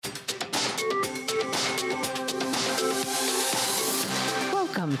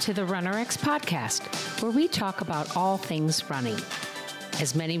to the RunnerX podcast, where we talk about all things running.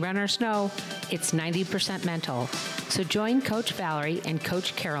 As many runners know, it's 90% mental. So join Coach Valerie and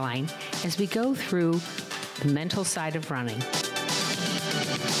Coach Caroline as we go through the mental side of running.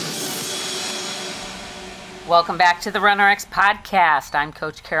 Welcome back to the RunnerX podcast. I'm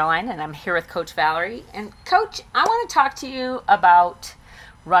Coach Caroline, and I'm here with Coach Valerie. And Coach, I want to talk to you about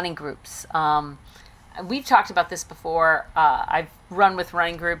running groups. We've talked about this before. I've run with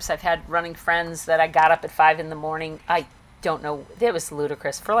running groups. I've had running friends that I got up at 5 a.m. I don't know. It was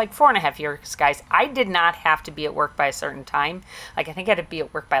ludicrous. For like 4.5 years, guys, I did not have to be at work by a certain time. Like, I think I had to be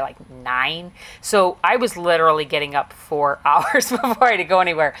at work by like 9. So I was literally getting up 4 hours before I had to go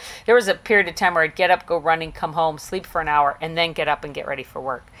anywhere. There was a period of time where I'd get up, go running, come home, sleep for an hour, and then get up and get ready for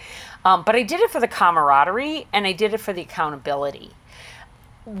work. But I did it for the camaraderie, and I did it for the accountability.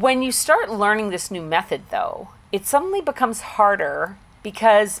 When you start learning this new method, though, it suddenly becomes harder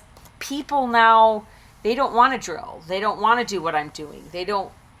because people now, they don't want to drill. They don't want to do what I'm doing. They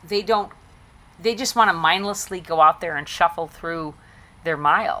just want to mindlessly go out there and shuffle through their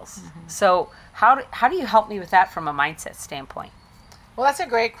miles. Mm-hmm. So how do you help me with that from a mindset standpoint? Well, that's a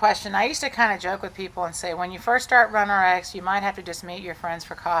great question. I used to kind of joke with people and say, when you first start RunnerX, you might have to just meet your friends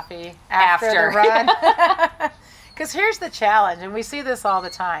for coffee after the run. Because here's the challenge, and we see this all the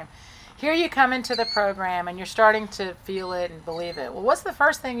time. Here you come into the program, and you're starting to feel it and believe it. Well, what's the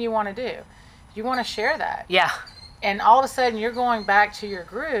first thing you want to do? You want to share that. Yeah. And all of a sudden, you're going back to your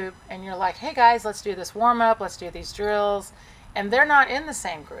group, and you're like, hey, guys, let's do this warm-up. Let's do these drills. And they're not in the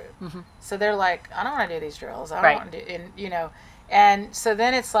same group. Mm-hmm. So they're like, I don't want to do these drills. I don't want to do, And so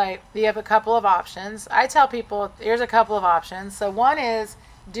then it's like, you have a couple of options. I tell people, here's a couple of options. So one is,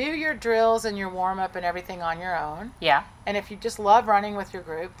 do your drills and your warm-up and everything on your own. Yeah. And if you just love running with your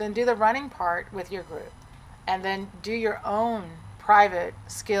group, then do the running part with your group. And then do your own private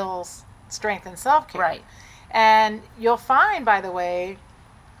skills, strength, and self-care. Right. And you'll find, by the way,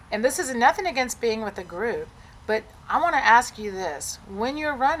 and this is nothing against being with a group, but I want to ask you this. When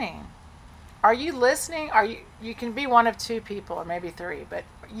you're running, are you listening? You can be one of two people or maybe three, but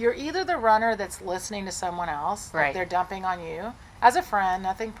you're either the runner that's listening to someone else, right. Like they're dumping on you, as a friend,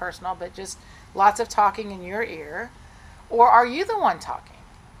 nothing personal, but just lots of talking in your ear, or are you the one talking?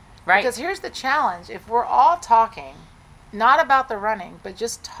 Right. Because here's the challenge. If we're all talking, not about the running, but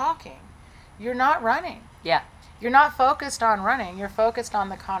just talking, you're not running. Yeah. You're not focused on running. You're focused on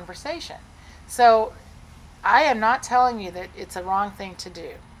the conversation. So I am not telling you that it's a wrong thing to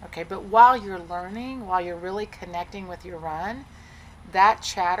do, okay? But while you're learning, while you're really connecting with your run, that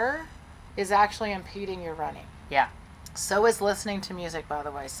chatter is actually impeding your running. Yeah. So is listening to music, by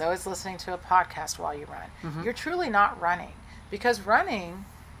the way. So is listening to a podcast while you run. Mm-hmm. You're truly not running, because running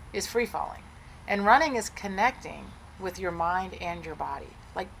is free-falling. And running is connecting with your mind and your body.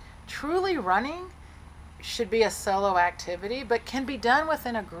 Like, truly running should be a solo activity, but can be done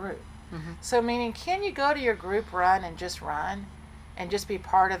within a group. Mm-hmm. So meaning, can you go to your group run and just be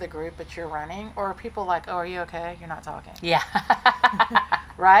part of the group, but you're running? Or are people like, oh, are you okay? You're not talking. Yeah.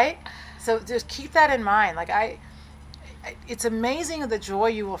 Right? So just keep that in mind. Like, it's amazing the joy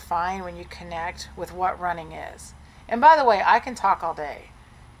you will find when you connect with what running is. And by the way, I can talk all day,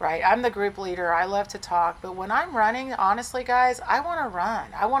 right? I'm the group leader. I love to talk. But when I'm running, honestly, guys, I want to run.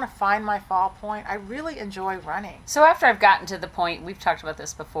 I want to find my fall point. I really enjoy running. So after I've gotten to the point, we've talked about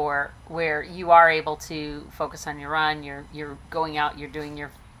this before, where you are able to focus on your run, you're going out, you're doing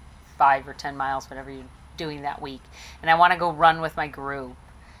your 5 or 10 miles, whatever you're doing that week, and I want to go run with my group.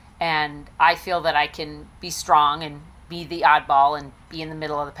 And I feel that I can be strong and be the oddball and be in the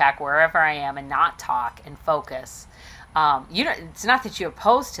middle of the pack wherever I am and not talk and focus. It's not that you're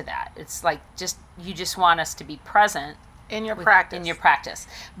opposed to that. It's like you just want us to be present in your practice.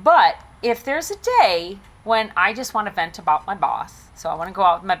 But if there's a day when I just want to vent about my boss, so I want to go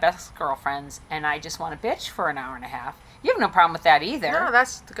out with my best girlfriends and I just want to bitch for an hour and a half, you have no problem with that either. No,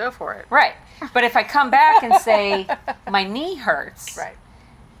 go for it. Right. But if I come back and say my knee hurts, right.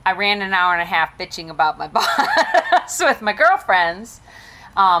 I ran an hour and a half bitching about my boss with my girlfriends,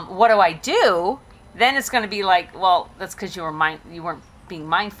 what do I do? Then it's going to be like, well, that's because you weren't being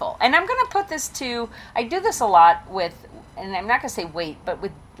mindful. And I'm going to put this I do this a lot with, and I'm not going to say weight, but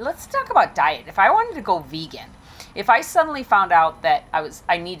let's talk about diet. If I wanted to go vegan, if I suddenly found out that I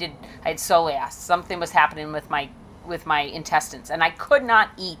had psoriasis, something was happening with my intestines, and I could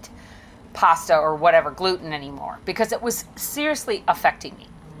not eat pasta or whatever, gluten anymore, because it was seriously affecting me.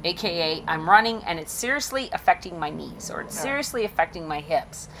 AKA, I'm running and it's seriously affecting my knees, or it's seriously affecting my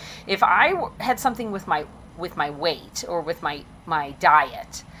hips. If I had something with my weight or with my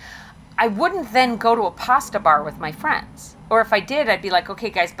diet, I wouldn't then go to a pasta bar with my friends. Or if I did, I'd be like, okay,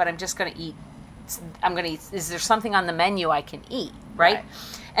 guys, but I'm just going to eat. Is there something on the menu I can eat, right?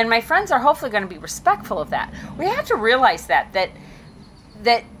 And my friends are hopefully going to be respectful of that. We have to realize that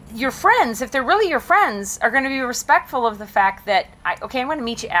your friends, if they're really your friends, are going to be respectful of the fact that, I'm going to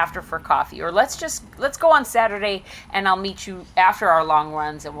meet you after for coffee. Or let's go on Saturday and I'll meet you after our long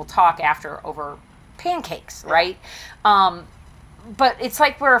runs and we'll talk after over pancakes, right? But it's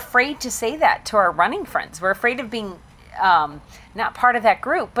like we're afraid to say that to our running friends. We're afraid of being not part of that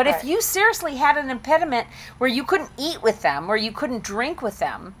group. But if you seriously had an impediment where you couldn't eat with them or you couldn't drink with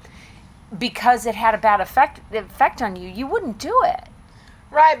them because it had a bad effect on you, you wouldn't do it.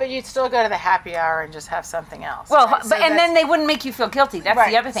 Right, but you'd still go to the happy hour and just have something else. Well, right? and then they wouldn't make you feel guilty. That's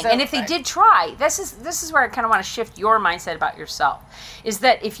the other thing. And if they did try, this is where I kind of want to shift your mindset about yourself, is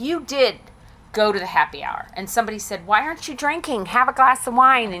that if you did go to the happy hour and somebody said, why aren't you drinking? Have a glass of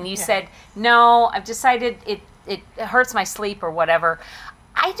wine. And you said, no, I've decided it hurts my sleep or whatever.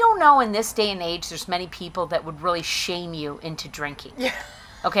 I don't know, in this day and age, there's many people that would really shame you into drinking. Yeah.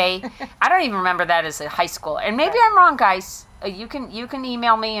 Okay? I don't even remember that as a high school. And maybe I'm wrong, guys. You can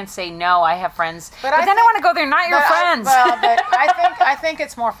email me and say, no, I have friends. But then I want to go there, not your friends. But I think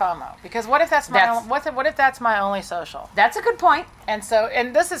it's more FOMO. Because what if that's my only social? That's a good point. And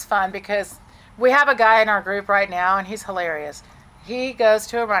this is fun because we have a guy in our group right now, and he's hilarious. He goes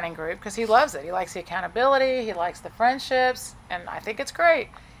to a running group because he loves it. He likes the accountability. He likes the friendships. And I think it's great.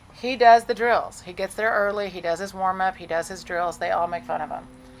 He does the drills. He gets there early. He does his warm-up. He does his drills. They all make fun of him.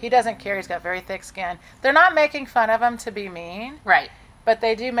 He doesn't care. He's got very thick skin. They're not making fun of him to be mean. Right. But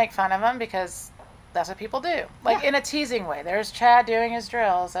they do make fun of him because that's what people do. Like in a teasing way. There's Chad doing his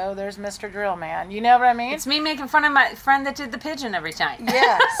drills. Oh, there's Mr. Drill Man. You know what I mean? It's me making fun of my friend that did the pigeon every time.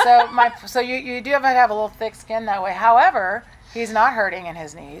 Yeah. So you do have to have a little thick skin that way. However, he's not hurting in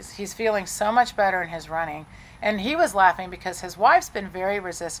his knees. He's feeling so much better in his running. And he was laughing because his wife's been very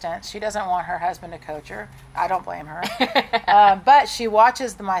resistant. She doesn't want her husband to coach her. I don't blame her. But she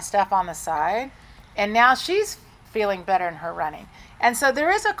watches my stuff on the side. And now she's feeling better in her running. And so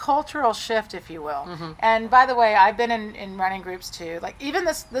there is a cultural shift, if you will. Mm-hmm. And by the way, I've been in running groups too. Like even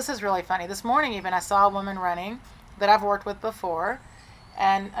this is really funny. This morning even I saw a woman running that I've worked with before.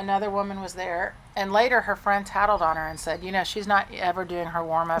 And another woman was there. And later her friend tattled on her and said, she's not ever doing her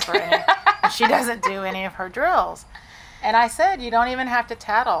warm-up or anything. She doesn't do any of her drills. And I said, you don't even have to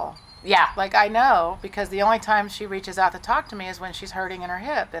tattle. Yeah. Like I know, because the only time she reaches out to talk to me is when she's hurting in her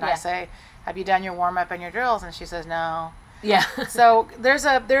hip. And I say, have you done your warm-up and your drills? And she says, no. Yeah. So there's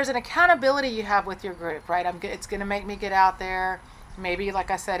an accountability you have with your group, right? It's going to make me get out there. Maybe,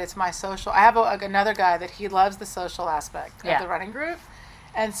 like I said, it's my social. I have another guy that he loves the social aspect of the running group.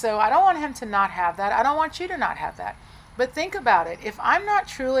 And so I don't want him to not have that. I don't want you to not have that. But think about it. If I'm not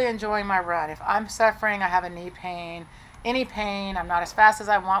truly enjoying my run, if I'm suffering, I have a knee pain, any pain, I'm not as fast as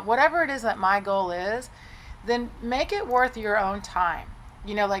I want, whatever it is that my goal is, then make it worth your own time.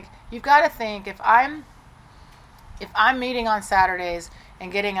 Like you've got to think, if I'm meeting on Saturdays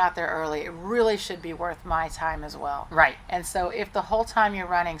and getting out there early, it really should be worth my time as well. Right. And so if the whole time you're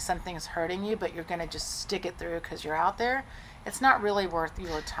running, something's hurting you, but you're going to just stick it through because you're out there, it's not really worth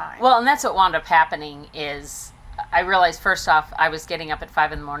your time. Well, and that's what wound up happening is I realized, first off, I was getting up at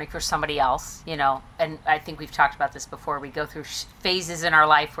 5 a.m. for somebody else, and I think we've talked about this before. We go through phases in our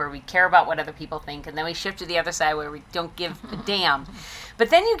life where we care about what other people think, and then we shift to the other side where we don't give a damn. But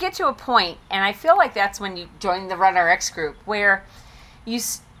then you get to a point, and I feel like that's when you join the Runner X group, where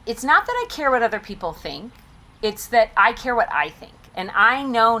it's not that I care what other people think, it's that I care what I think. And I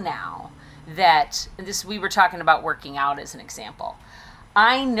know now that we were talking about working out as an example.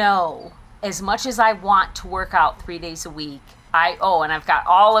 I know as much as I want to work out 3 days a week, and I've got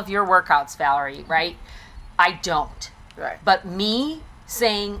all of your workouts, Valerie, right? I don't. Right. But me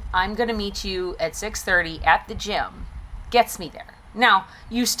saying I'm going to meet you at 6:30 at the gym gets me there. Now,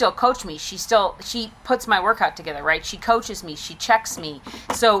 you still coach me. She puts my workout together, right? She coaches me. She checks me.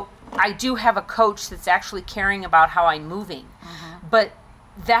 So I do have a coach that's actually caring about how I'm moving. Mm-hmm. But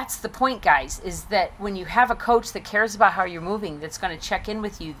that's the point, guys, is that when you have a coach that cares about how you're moving, that's going to check in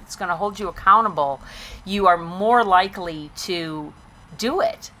with you, that's going to hold you accountable, you are more likely to do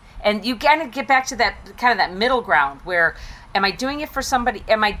it. And you kind of get back to that middle ground where, am I doing it for somebody?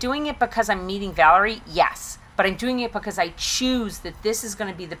 Am I doing it because I'm meeting Valerie? Yes. But I'm doing it because I choose that this is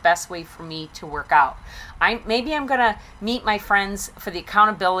going to be the best way for me to work out. Maybe I'm going to meet my friends for the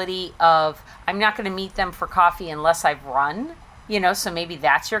accountability of, I'm not going to meet them for coffee unless I've run. So maybe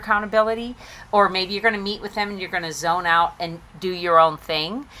that's your accountability. Or maybe you're going to meet with them and you're going to zone out and do your own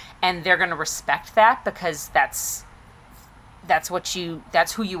thing. And they're going to respect that because that's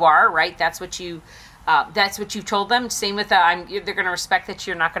that's who you are, right? That's what you've told them. Same with they're going to respect that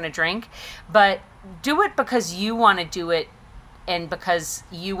you're not going to drink, but do it because you want to do it, and because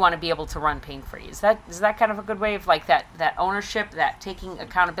you want to be able to run pain-free. Is that kind of a good way of like that ownership, that taking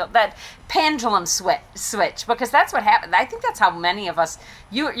accountability, that pendulum switch? Because that's what happened. I think that's how many of us,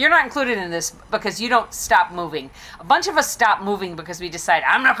 you're not included in this because you don't stop moving. A bunch of us stop moving because we decide,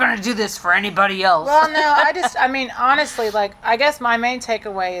 I'm not going to do this for anybody else. Well, no, honestly, like, I guess my main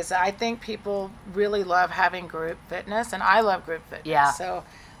takeaway is that I think people really love having group fitness, and I love group fitness. Yeah. So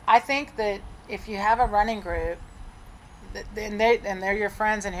I think that if you have a running group, and they're your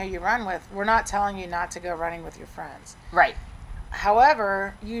friends and who you run with, we're not telling you not to go running with your friends. Right.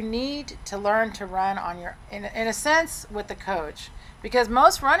 However, you need to learn to run on in a sense with the coach, because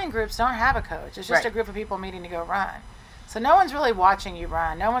most running groups don't have a coach. It's just a group of people meeting to go run. So no one's really watching you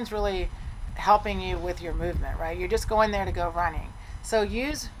run. No one's really helping you with your movement, right? You're just going there to go running. So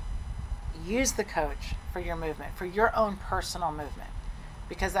use the coach for your movement, for your own personal movement,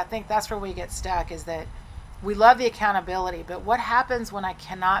 because I think that's where we get stuck, is that we love the accountability, but what happens when I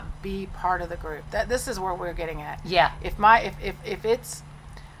cannot be part of the group? This is where we're getting at. Yeah. If it's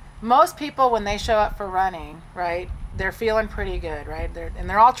most people, when they show up for running, right, they're feeling pretty good, right?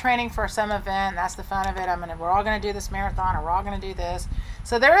 They're all training for some event. That's the fun of it. We're all going to do this marathon, or we're all going to do this.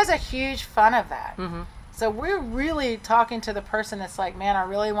 So there is a huge fun of that. Mm-hmm. So we're really talking to the person that's like, man, I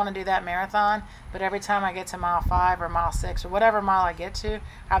really want to do that marathon, but every time I get to mile 5 or mile 6 or whatever mile I get to,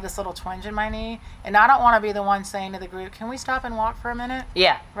 I have this little twinge in my knee. And I don't want to be the one saying to the group, can we stop and walk for a minute?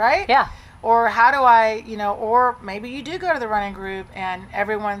 Yeah. Right? Yeah. Or how do I, or maybe you do go to the running group and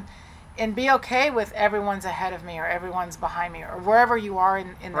be okay with everyone's ahead of me or everyone's behind me or wherever you are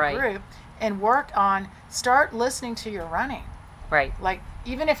in the group, and start listening to your running. Right. Like,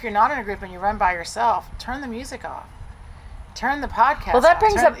 even if you're not in a group and you run by yourself, turn the music off. Turn the podcast Well, that off.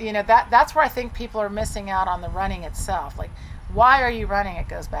 brings up... that's where I think people are missing out on the running itself. Like, why are you running? It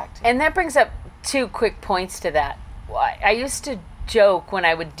goes back to. And that brings up 2 quick points to that. I used to joke when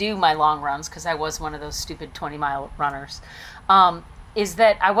I would do my long runs, because I was one of those stupid 20-mile runners, is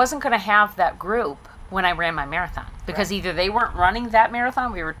that I wasn't going to have that group when I ran my marathon, because either they weren't running that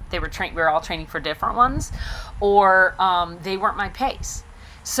marathon, we were all training for different ones, or they weren't my pace.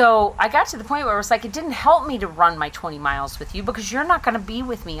 So I got to the point where it was like, it didn't help me to run my 20 miles with you, because you're not going to be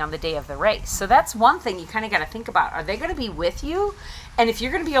with me on the day of the race. So that's one thing you kind of got to think about. Are they going to be with you? And if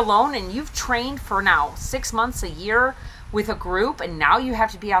you're going to be alone and you've trained for now 6 months, a year with a group, and now you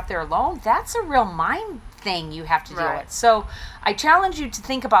have to be out there alone, that's a real mind thing you have to deal with. So I challenge you to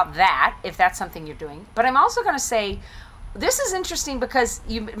think about that, if that's something you're doing. But I'm also going to say, this is interesting because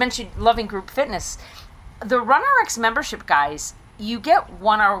you mentioned loving group fitness. The RunRx membership guys, you get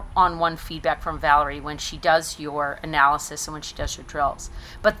one-on-one feedback from Valerie when she does your analysis and when she does your drills.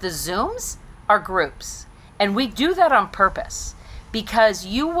 But the Zooms are groups. And we do that on purpose, because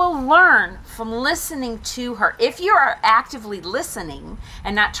you will learn from listening to her. If you are actively listening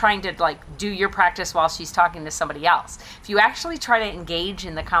and not trying to like do your practice while she's talking to somebody else, if you actually try to engage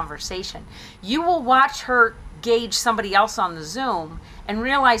in the conversation, you will watch her gauge somebody else on the Zoom and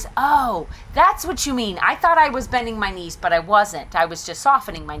realize, oh, that's what you mean. I thought I was bending my knees, but I wasn't. I was just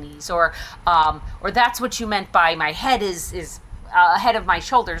softening my knees. Or that's what you meant by my head is ahead of my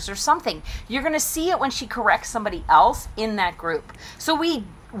shoulders or something. You're going to see it when she corrects somebody else in that group. So we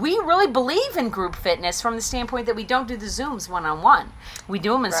really believe in group fitness from the standpoint that we don't do the Zooms one-on-one. We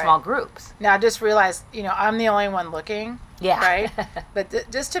do them in small groups. Now, I just realized, I'm the only one looking. Yeah. Right? But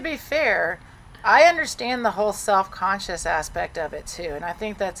just to be fair, I understand the whole self-conscious aspect of it too. And I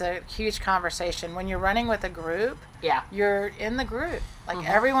think that's a huge conversation. When you're running with a group, you're in the group. Like,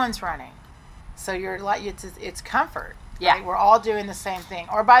 everyone's running. So you're like, it's comfort. Yeah. Right? We're all doing the same thing.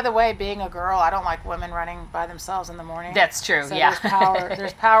 Or, by the way, being a girl, I don't like women running by themselves in the morning. That's true, so yeah.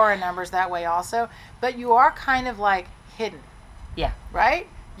 There's power in numbers that way also. But you are kind of like hidden. Yeah. Right?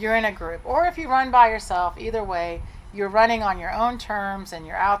 You're in a group. Or if you run by yourself, either way, you're running on your own terms and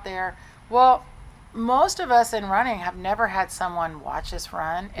you're out there. Well, most of us in running have never had someone watch us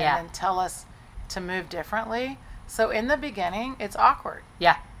run and then tell us to move differently. So in the beginning, it's awkward.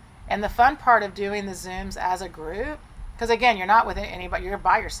 Yeah. And the fun part of doing the Zooms as a group, because again, you're not with anybody, you're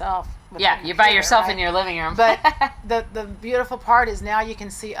by yourself. You're by yourself in your living room. But the beautiful part is now you can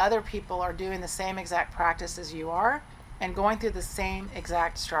see other people are doing the same exact practice as you are and going through the same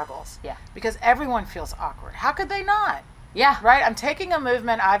exact struggles. Yeah. Because everyone feels awkward. How could they not? Yeah. Right? I'm taking a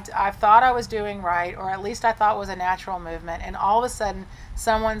movement I've thought I was doing right, or at least I thought was a natural movement, and all of a sudden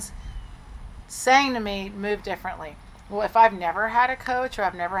someone's saying to me, move differently. Well, if I've never had a coach or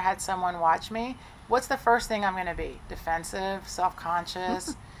I've never had someone watch me, what's the first thing I'm going to be? Defensive,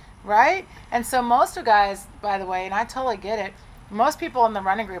 self-conscious, right? And so most of guys, by the way, and I totally get it, most people in the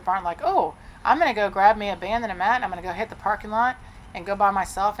running group aren't like, oh, I'm going to go grab me a band and a mat and I'm going to go hit the parking lot and go by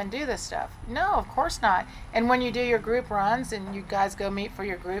myself and do this stuff. No, of course not. And when you do your group runs and you guys go meet for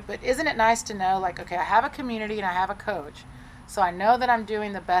your group, but isn't it nice to know, like, okay, I have a community and I have a coach, so I know that I'm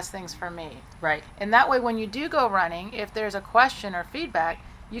doing the best things for me. Right. And that way, when you do go running, if there's a question or feedback,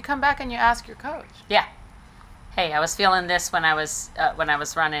 you come back and you ask your coach. Yeah. Hey, I was feeling this when I was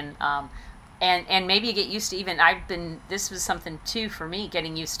running, and maybe you get used to this was something too for me,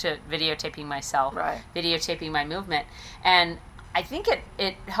 getting used to videotaping myself, right. videotaping my movement, and I think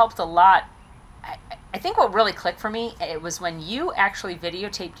it helped a lot. I think what really clicked for me, it was when you actually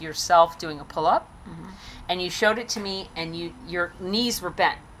videotaped yourself doing a pull-up, and you showed it to me, and your knees were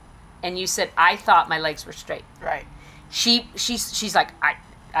bent, and you said, I thought my legs were straight. Right. She's like,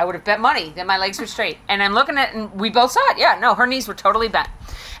 I would have bet money that my legs were straight. And I'm looking at it, and we both saw it. Yeah, no, her knees were totally bent.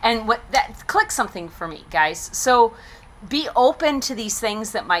 And that clicked something for me, guys. So be open to these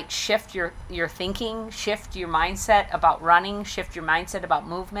things that might shift your thinking, shift your mindset about running, shift your mindset about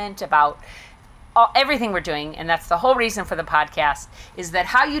movement, about everything we're doing. And that's the whole reason for the podcast, is that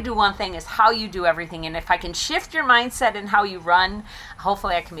how you do one thing is how you do everything. And if I can shift your mindset and how you run,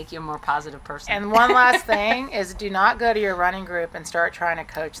 hopefully I can make you a more positive person. And one last thing is, do not go to your running group and start trying to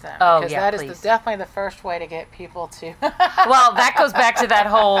coach them. Oh, because yeah, that is definitely the first way to get people to. Well, that goes back to that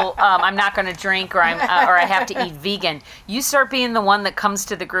whole I'm not going to drink or I have to eat vegan. You start being the one that comes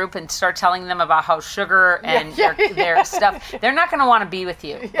to the group and start telling them about how sugar and their stuff. They're not going to want to be with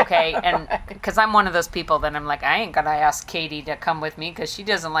you, okay? And because I'm one of those people that I'm like, I ain't going to ask Katie to come with me because she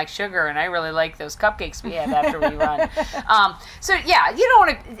doesn't like sugar, and I really like those cupcakes we had after we run. So yeah, you don't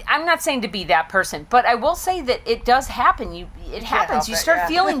want to. I'm not saying to be that person, but I will say that it does happen. It happens. You start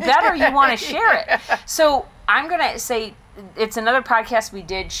feeling better. You want to share it. So I'm gonna say, it's another podcast we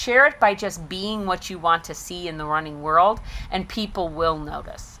did. Share it by just being what you want to see in the running world, and people will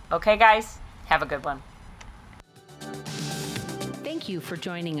notice. Okay, guys, have a good one. Thank you for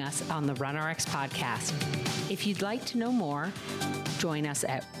joining us on the RunRx podcast. If you'd like to know more, join us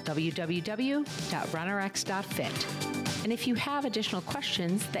at www.runrx.fit. And if you have additional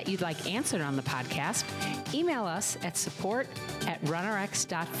questions that you'd like answered on the podcast, email us at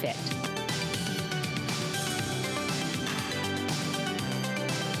support@runrx.fit.